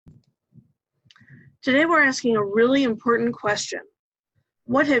Today we're asking a really important question.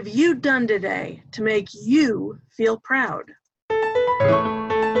 What have you done today to make you feel proud?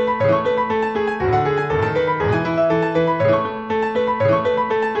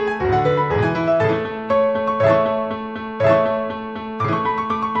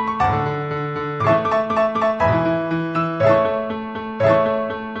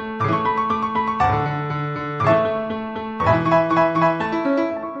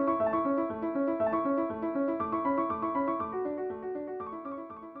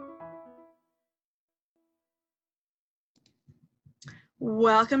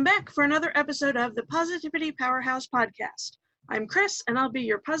 Welcome back for another episode of the Positivity Powerhouse podcast. I'm Kriss, and I'll be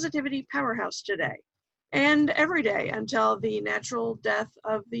your Positivity Powerhouse today and every day until the natural death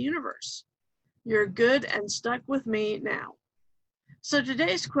of the universe. You're good and stuck with me now. So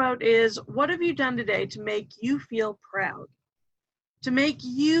today's quote is, what have you done today to make you feel proud? To make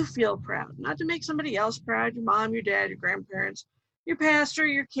you feel proud, not to make somebody else proud, your mom, your dad, your grandparents, your pastor,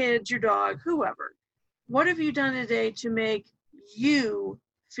 your kids, your dog, whoever. What have you done today to make you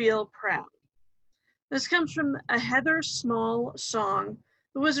feel proud? This comes from a Heather Small song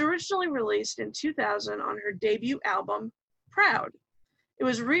that was originally released in 2000 on her debut album, Proud. It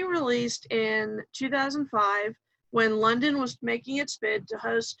was re-released in 2005 when London was making its bid to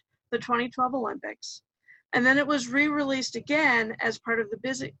host the 2012 Olympics. And then it was re-released again as part of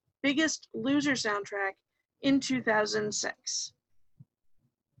the Biggest Loser soundtrack in 2006.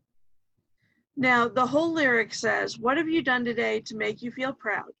 Now, the whole lyric says, what have you done today to make you feel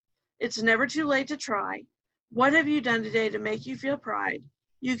proud? It's never too late to try. What have you done today to make you feel pride?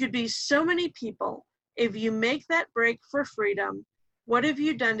 You could be so many people if you make that break for freedom. What have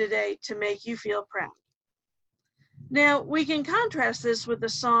you done today to make you feel proud? Now, we can contrast this with the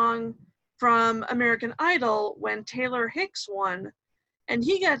song from American Idol when Taylor Hicks won, and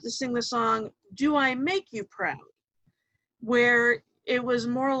he got to sing the song, Do I Make You Proud? Where it was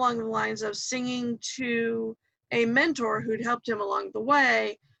more along the lines of singing to a mentor who'd helped him along the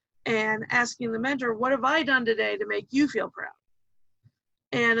way and asking the mentor, what have I done today to make you feel proud?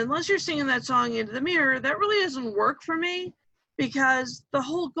 And unless you're singing that song into the mirror, that really doesn't work for me, because the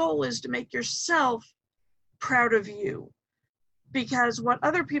whole goal is to make yourself proud of you. Because what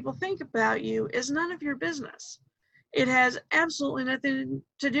other people think about you is none of your business. It has absolutely nothing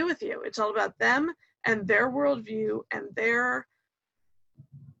to do with you. It's all about them and their worldview and their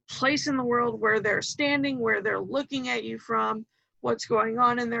place in the world, where they're standing, where they're looking at you from, what's going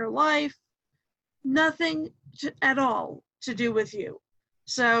on in their life. Nothing at all to do with you.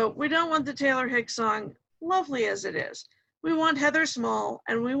 So we don't want the Taylor Hicks song, lovely as it is. We want Heather Small,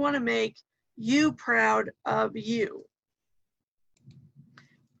 and we want to make you proud of you.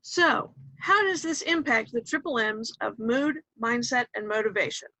 So how does this impact the triple M's of mood, mindset, and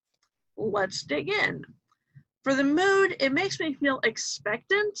motivation? Let's dig in. For the mood, it makes me feel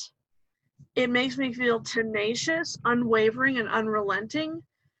expectant. It makes me feel tenacious, unwavering, and unrelenting.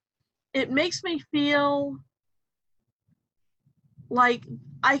 It makes me feel like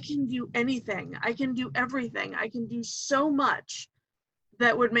I can do anything. I can do everything. I can do so much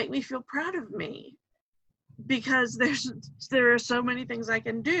that would make me feel proud of me, because there are so many things I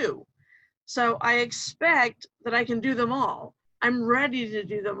can do. So I expect that I can do them all. I'm ready to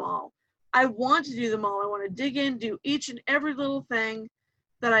do them all. I want to do them all. I want to dig in, do each and every little thing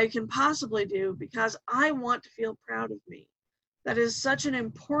that I can possibly do, because I want to feel proud of me. That is such an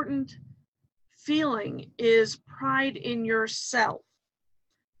important feeling, is pride in yourself.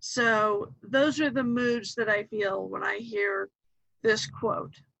 So those are the moods that I feel when I hear this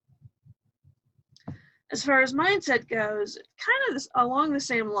quote. As far as mindset goes, kind of along the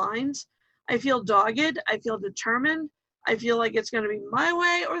same lines. I feel dogged. I feel determined. I feel like it's going to be my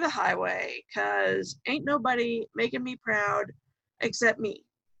way or the highway, because ain't nobody making me proud except me.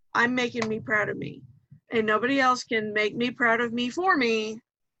 I'm making me proud of me. And nobody else can make me proud of me for me.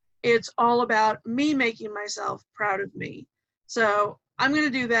 It's all about me making myself proud of me. So I'm going to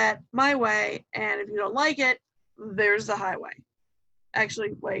do that my way. And if you don't like it, there's the highway.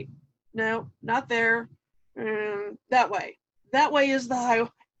 Actually, wait. No, not there. That way. That way is the highway.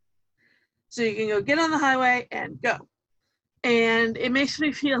 So you can go get on the highway and go. And it makes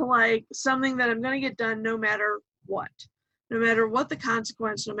me feel like something that I'm going to get done no matter what. No matter what the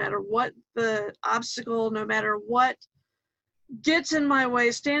consequence, no matter what the obstacle, no matter what gets in my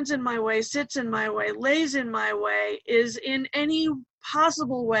way, stands in my way, sits in my way, lays in my way, is in any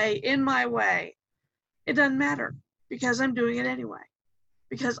possible way in my way. It doesn't matter, because I'm doing it anyway.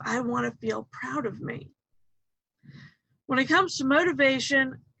 Because I want to feel proud of me. When it comes to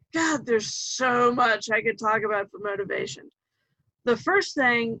motivation, God, there's so much I could talk about for motivation. The first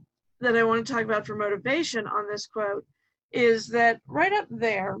thing that I want to talk about for motivation on this quote is that right up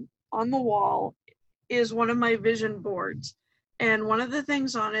there on the wall is one of my vision boards. And one of the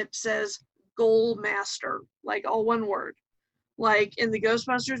things on it says goal master, like all one word. Like in the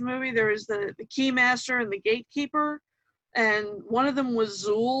Ghostbusters movie, there is the key master and the gatekeeper. And one of them was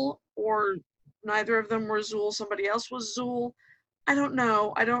Zool, or neither of them were Zool. Somebody else was Zool. I don't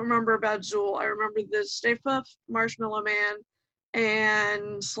know. I don't remember about Zool. I remember the Stay Puft, Marshmallow Man,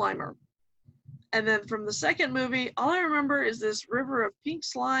 and Slimer. And then from the second movie, all I remember is this river of pink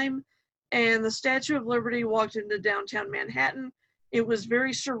slime and the Statue of Liberty walked into downtown Manhattan. It was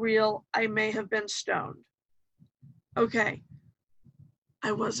very surreal. I may have been stoned. Okay.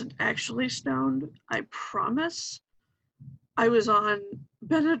 I wasn't actually stoned. I promise. I was on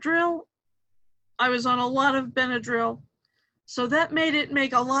Benadryl. I was on a lot of Benadryl. So that made it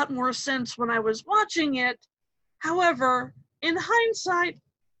make a lot more sense when I was watching it. However, in hindsight,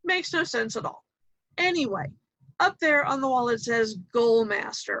 makes no sense at all. Anyway, up there on the wall it says Goal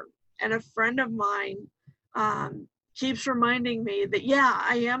Master. And a friend of mine keeps reminding me that, yeah,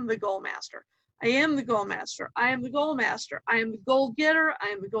 I am the Goal Master. I am the Goal Master. I am the Goal Master. I am the goal getter. I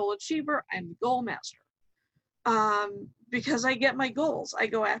am the goal achiever. I am the Goal Master. Because I get my goals. I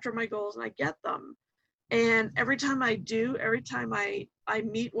go after my goals and I get them. And every time I do, every time I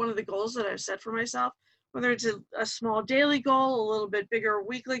meet one of the goals that I've set for myself, whether it's a small daily goal, a little bit bigger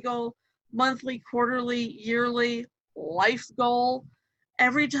weekly goal, monthly, quarterly, yearly, life goal,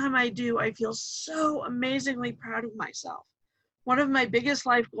 every time I do, I feel so amazingly proud of myself. One of my biggest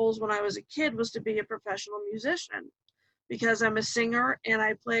life goals when I was a kid was to be a professional musician because I'm a singer and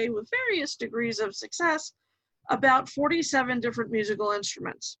I play with various degrees of success about 47 different musical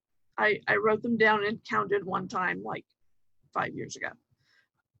instruments. I wrote them down and counted one time like 5 years ago.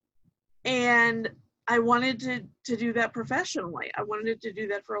 And I wanted to do that professionally. I wanted to do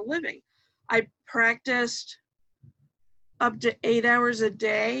that for a living. I practiced up to 8 hours a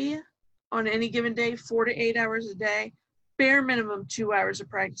day on any given day, 4 to 8 hours a day, bare minimum 2 hours of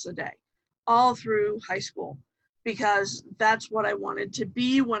practice a day, all through high school, because that's what I wanted to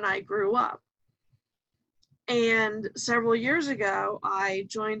be when I grew up. And several years ago, I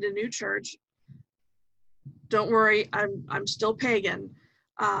joined a new church. Don't worry, I'm still pagan,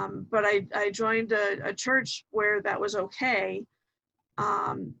 but I joined a church where that was okay.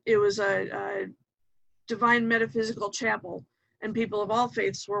 It was a divine metaphysical chapel, and people of all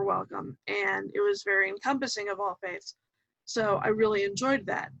faiths were welcome, and it was very encompassing of all faiths. So I really enjoyed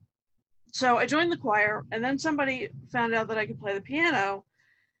that. So I joined the choir, and then somebody found out that I could play the piano,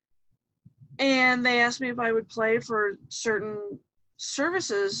 and they asked me if I would play for certain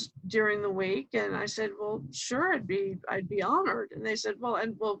services during the week, and I said, well, sure, I'd be honored. And they said, well,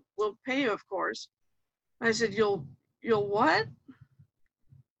 and we'll pay you, of course. I said, you'll what?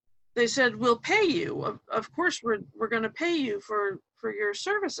 They said, we'll pay you. Of course, we're going to pay you for your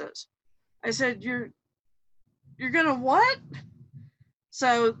services. I said, you're going to what?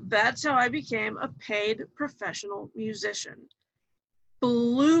 So that's how I became a paid professional musician.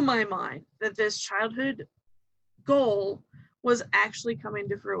 Blew my mind that this childhood goal was actually coming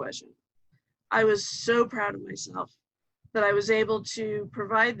to fruition. I was so proud of myself that I was able to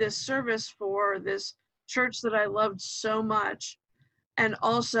provide this service for this church that I loved so much, and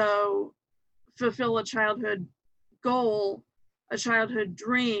also fulfill a childhood goal, a childhood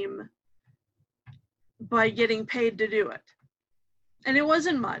dream, by getting paid to do it. And it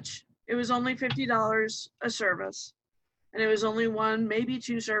wasn't much. It was only $50 a service, and it was only 1, maybe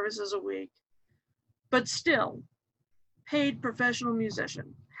 2 services a week. But still, paid professional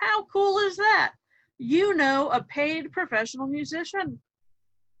musician. How cool is that? You know, a paid professional musician.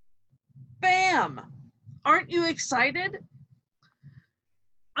 Bam! Aren't you excited?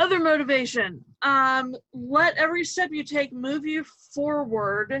 Other motivation. Let every step you take move you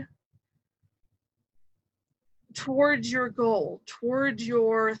forward towards your goal, towards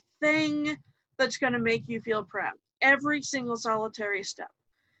your thing that's going to make you feel proud. Every single solitary step.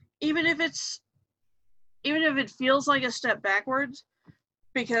 Even if it feels like a step backwards,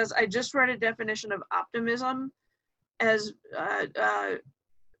 because I just read a definition of optimism as that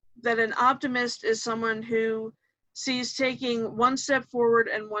an optimist is someone who sees taking one step forward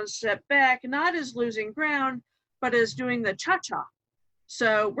and one step back, not as losing ground, but as doing the cha-cha.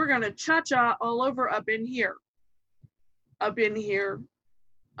 So we're going to cha-cha all over up in here, up in here,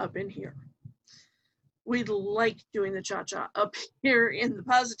 up in here. We like doing the cha-cha up here in the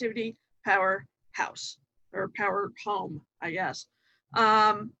Positivity Power House, or Power Home, I guess.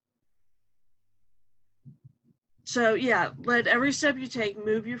 So yeah, let every step you take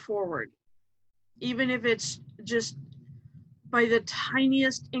move you forward. Even if it's just by the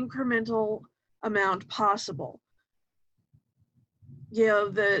tiniest incremental amount possible. You know,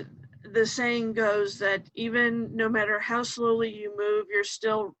 the saying goes that even no matter how slowly you move, you're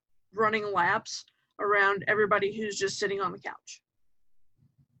still running laps around everybody who's just sitting on the couch.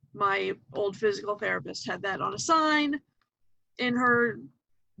 My old physical therapist had that on a sign in her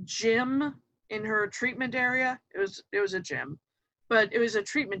gym, in her treatment area. It was a gym, but it was a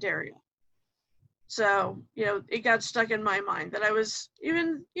treatment area. So, you know, it got stuck in my mind that I was,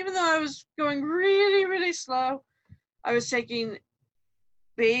 even though I was going really, really slow, I was taking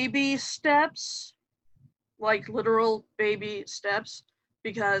baby steps, like literal baby steps,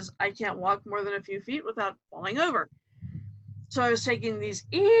 because I can't walk more than a few feet without falling over. So I was taking these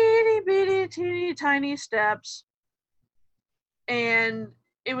itty bitty teeny tiny steps, and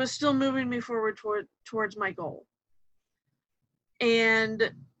it was still moving me forward towards my goal.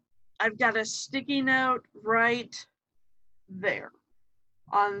 And I've got a sticky note right there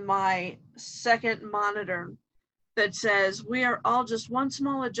on my second monitor that says, we are all just one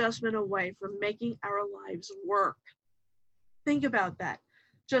small adjustment away from making our lives work. Think about that.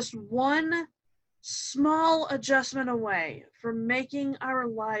 Just one small adjustment away from making our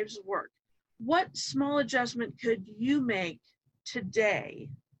lives work. What small adjustment could you make today,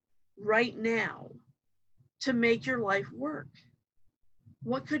 right now, to make your life work?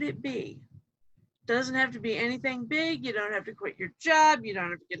 What could it be? Doesn't have to be anything big. You don't have to quit your job. You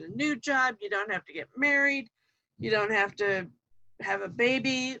don't have to get a new job. You don't have to get married. You don't have to have a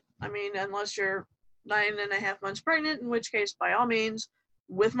baby. I mean, unless you're 9.5 months pregnant, in which case, by all means,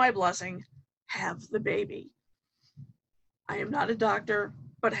 with my blessing, have the baby. I am not a doctor,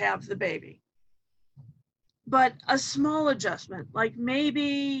 but have the baby. But a small adjustment, like maybe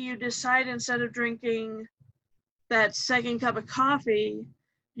you decide instead of drinking that second cup of coffee,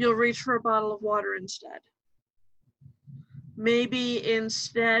 you'll reach for a bottle of water instead. Maybe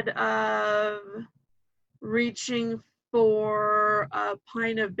instead of reaching for a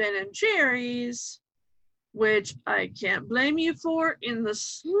pint of Ben & Jerry's, which I can't blame you for in the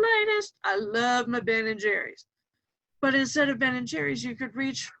slightest. I love my Ben & Jerry's. But instead of Ben & Jerry's, you could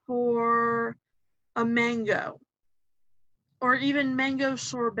reach for a mango, or even mango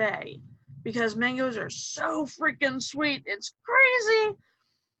sorbet, because mangoes are so freaking sweet. It's crazy.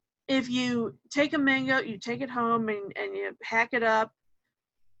 If you take a mango, you take it home and you hack it up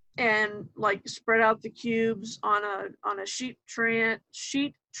and like spread out the cubes on a sheet tray,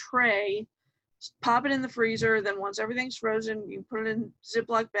 pop it in the freezer. Then once everything's frozen, you put it in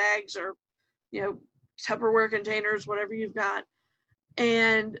Ziploc bags or, you know, Tupperware containers, whatever you've got.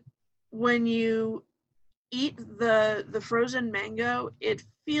 And when you eat the frozen mango, it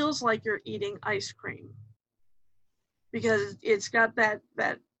feels like you're eating ice cream, because it's got that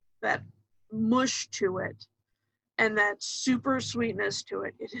mush to it and that super sweetness to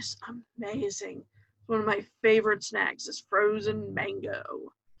it. It is amazing. One of my favorite snacks is frozen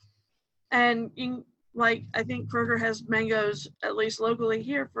mango. And I think Kroger has mangoes, at least locally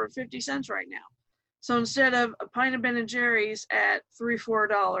here, for 50 cents right now. So instead of a pint of Ben & Jerry's at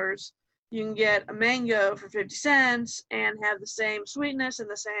 $3-4, you can get a mango for 50 cents and have the same sweetness and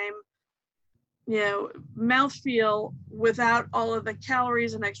the same, you know, mouthfeel without all of the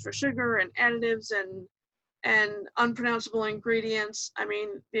calories and extra sugar and additives and unpronounceable ingredients. I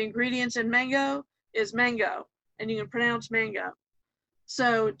mean, the ingredients in mango is mango, and you can pronounce mango.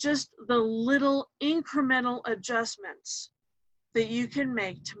 So just the little incremental adjustments that you can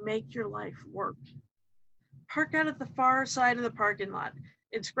make to make your life work. Park out at the far side of the parking lot.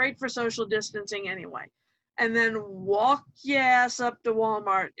 It's great for social distancing anyway. And then walk your ass up to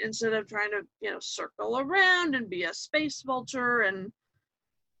Walmart instead of trying to, you know, circle around and be a space vulture and,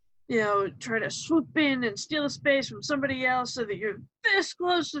 you know, try to swoop in and steal a space from somebody else so that you're this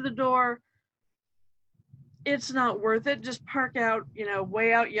close to the door. It's not worth it. Just park out, you know,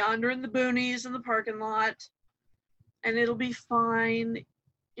 way out yonder in the boonies in the parking lot, and it'll be fine.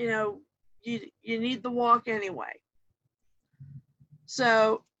 You know, you need the walk anyway.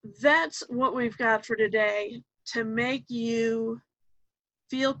 So that's what we've got for today, to make you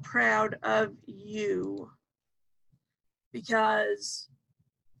feel proud of you, because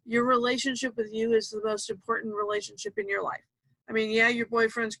your relationship with you is the most important relationship in your life. I mean, yeah, your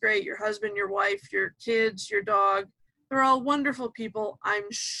boyfriend's great, your husband, your wife, your kids, your dog, they're all wonderful people, I'm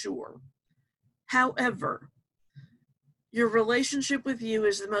sure. However, your relationship with you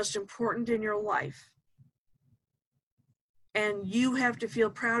is the most important in your life. And you have to feel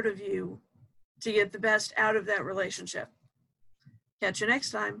proud of you to get the best out of that relationship. Catch you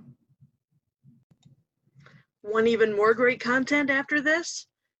next time. Want even more great content after this?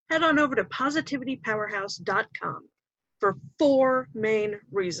 Head on over to positivitypowerhouse.com. for 4 main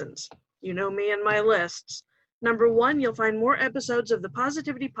reasons. You know me and my lists. Number 1, you'll find more episodes of the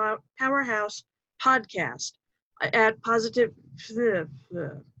Positivity Powerhouse podcast at positive.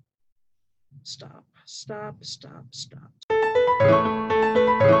 Stop.